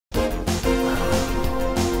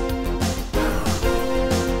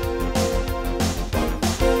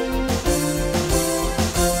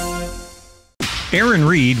Erinn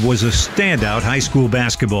Reed was a standout high school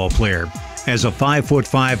basketball player. As a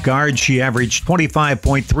 5'5" guard, she averaged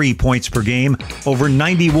 25.3 points per game over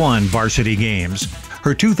 91 varsity games.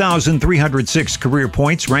 Her 2,306 career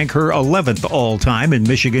points rank her 11th all-time in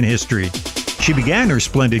Michigan history. She began her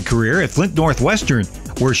splendid career at Flint Northwestern,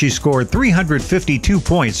 where she scored 352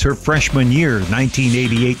 points her freshman year,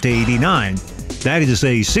 1988-89. That is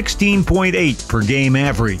a 16.8 per game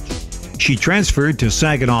average. She transferred to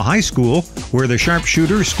Saginaw High School, where the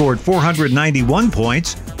sharpshooter scored 491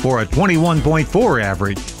 points for a 21.4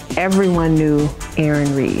 average. Everyone knew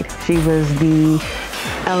Erinn Reed. She was the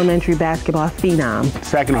elementary basketball phenom.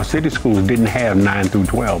 Saginaw City Schools didn't have 9 through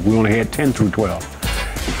 12. We only had 10 through 12.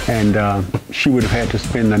 And she would have had to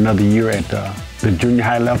spend another year at the junior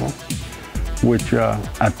high level, which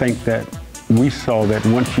I think that we saw that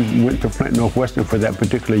once she went to Flint Northwestern for that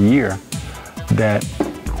particular year, that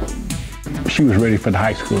she was ready for the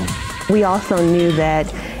high school. We also knew that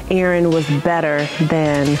Erinn was better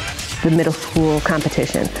than the middle school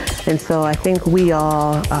competition. And so I think we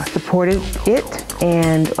all supported it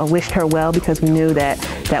and wished her well, because we knew that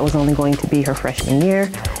that was only going to be her freshman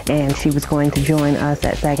year, and she was going to join us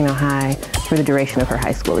at Saginaw High for the duration of her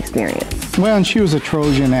high school experience. Well, and she was a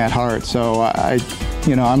Trojan at heart, so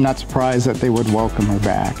I'm not surprised that they would welcome her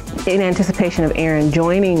back. In anticipation of Erinn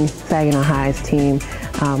joining Saginaw High's team,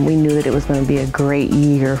 we knew that it was going to be a great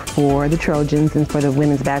year for the Trojans and for the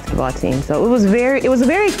women's basketball team. So it was a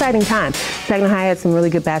very exciting time. Saginaw High had some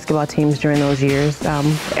really good basketball teams during those years,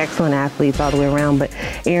 excellent athletes all the way around, but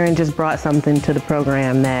Erinn just brought something to the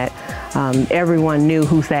program that everyone knew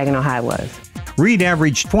who Saginaw High was. Reed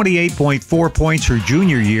averaged 28.4 points her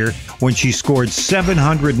junior year when she scored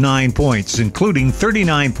 709 points, including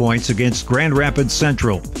 39 points against Grand Rapids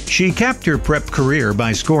Central. She capped her prep career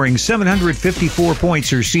by scoring 754 points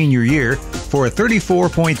her senior year for a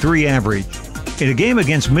 34.3 average. In a game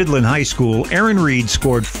against Midland High School, Erinn Reed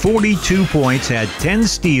scored 42 points, had 10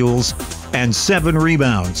 steals, and 7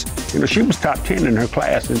 rebounds. She was top 10 in her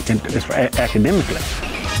class academically.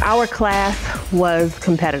 Our class was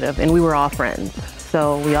competitive, and we were all friends.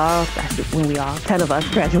 So when 10 of us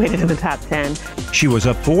graduated in the top 10. She was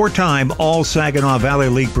a 4-time All-Saginaw Valley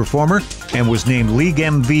League performer and was named League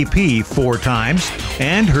MVP 4 times,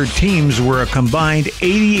 and her teams were a combined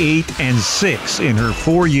 88-6 in her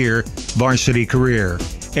 4-year varsity career.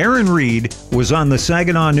 Erinn Reed was on the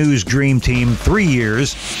Saginaw News Dream Team 3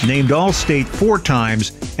 years, named All-State 4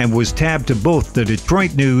 times, and was tabbed to both the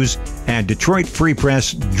Detroit News and Detroit Free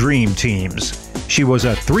Press Dream Teams. She was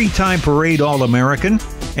a 3-time Parade All-American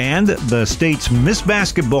and the state's Miss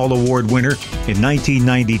Basketball Award winner in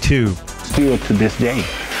 1992. Still to this day,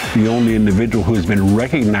 the only individual who has been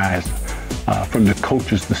recognized from the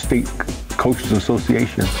State Coaches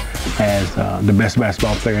Association as the best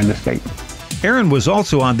basketball player in the state. Erinn was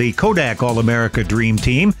also on the Kodak All-America Dream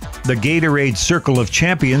Team, the Gatorade Circle of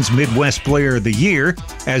Champions Midwest Player of the Year,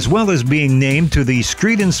 as well as being named to the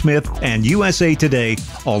Street and Smith and USA Today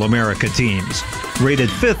All-America teams. Rated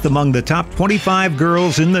 5th among the top 25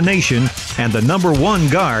 girls in the nation and the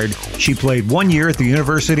 #1 guard, she played 1 year at the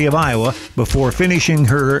University of Iowa before finishing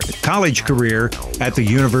her college career at the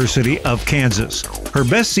University of Kansas. Her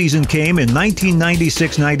best season came in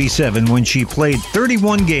 1996-97 when she played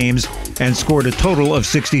 31 games and scored a total of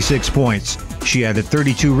 66 points. She added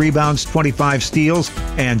 32 rebounds, 25 steals,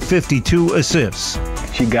 and 52 assists.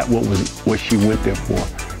 She got what she went there for.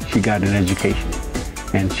 She got an education,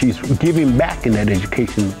 and she's giving back in that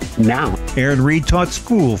education now. Erinn Reed taught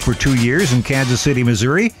school for 2 years in Kansas City,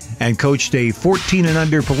 Missouri, and coached a 14 and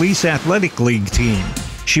under police athletic league team.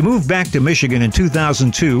 She moved back to Michigan in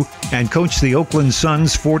 2002 and coached the Oakland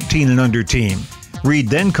Suns 14 and under team. Reed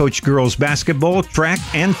then coached girls basketball, track,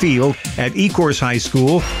 and field at Ecorse High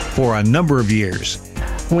School for a number of years.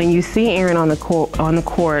 When you see Erinn on the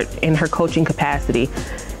court in her coaching capacity,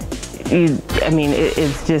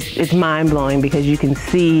 it's mind-blowing, because you can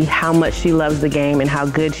see how much she loves the game and how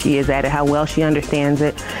good she is at it, how well she understands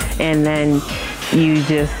it, and then you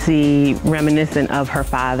just see reminiscent of her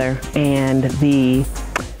father and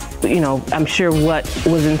I'm sure what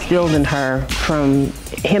was instilled in her from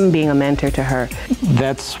him being a mentor to her.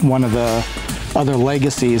 That's one of the other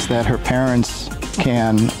legacies that her parents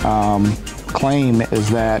can claim, is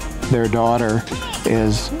that their daughter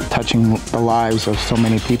is touching the lives of so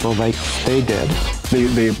many people like they did.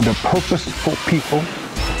 The purposeful people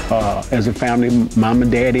as a family, mom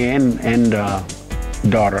and daddy and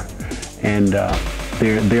daughter, and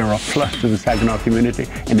they're a plus to the Saginaw community,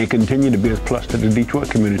 and they continue to be a plus to the Detroit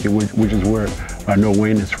community, which is where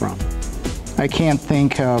Noreen is from. I can't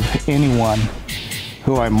think of anyone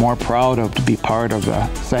who I'm more proud of to be part of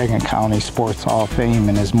the Saginaw County Sports Hall of Fame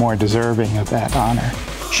and is more deserving of that honor.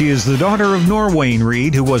 She is the daughter of Norwayne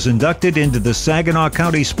Reed, who was inducted into the Saginaw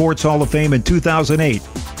County Sports Hall of Fame in 2008.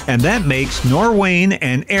 And that makes Norwayne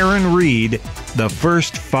and Erinn Reed the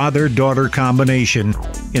first father-daughter combination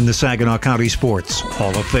in the Saginaw County Sports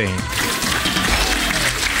Hall of Fame.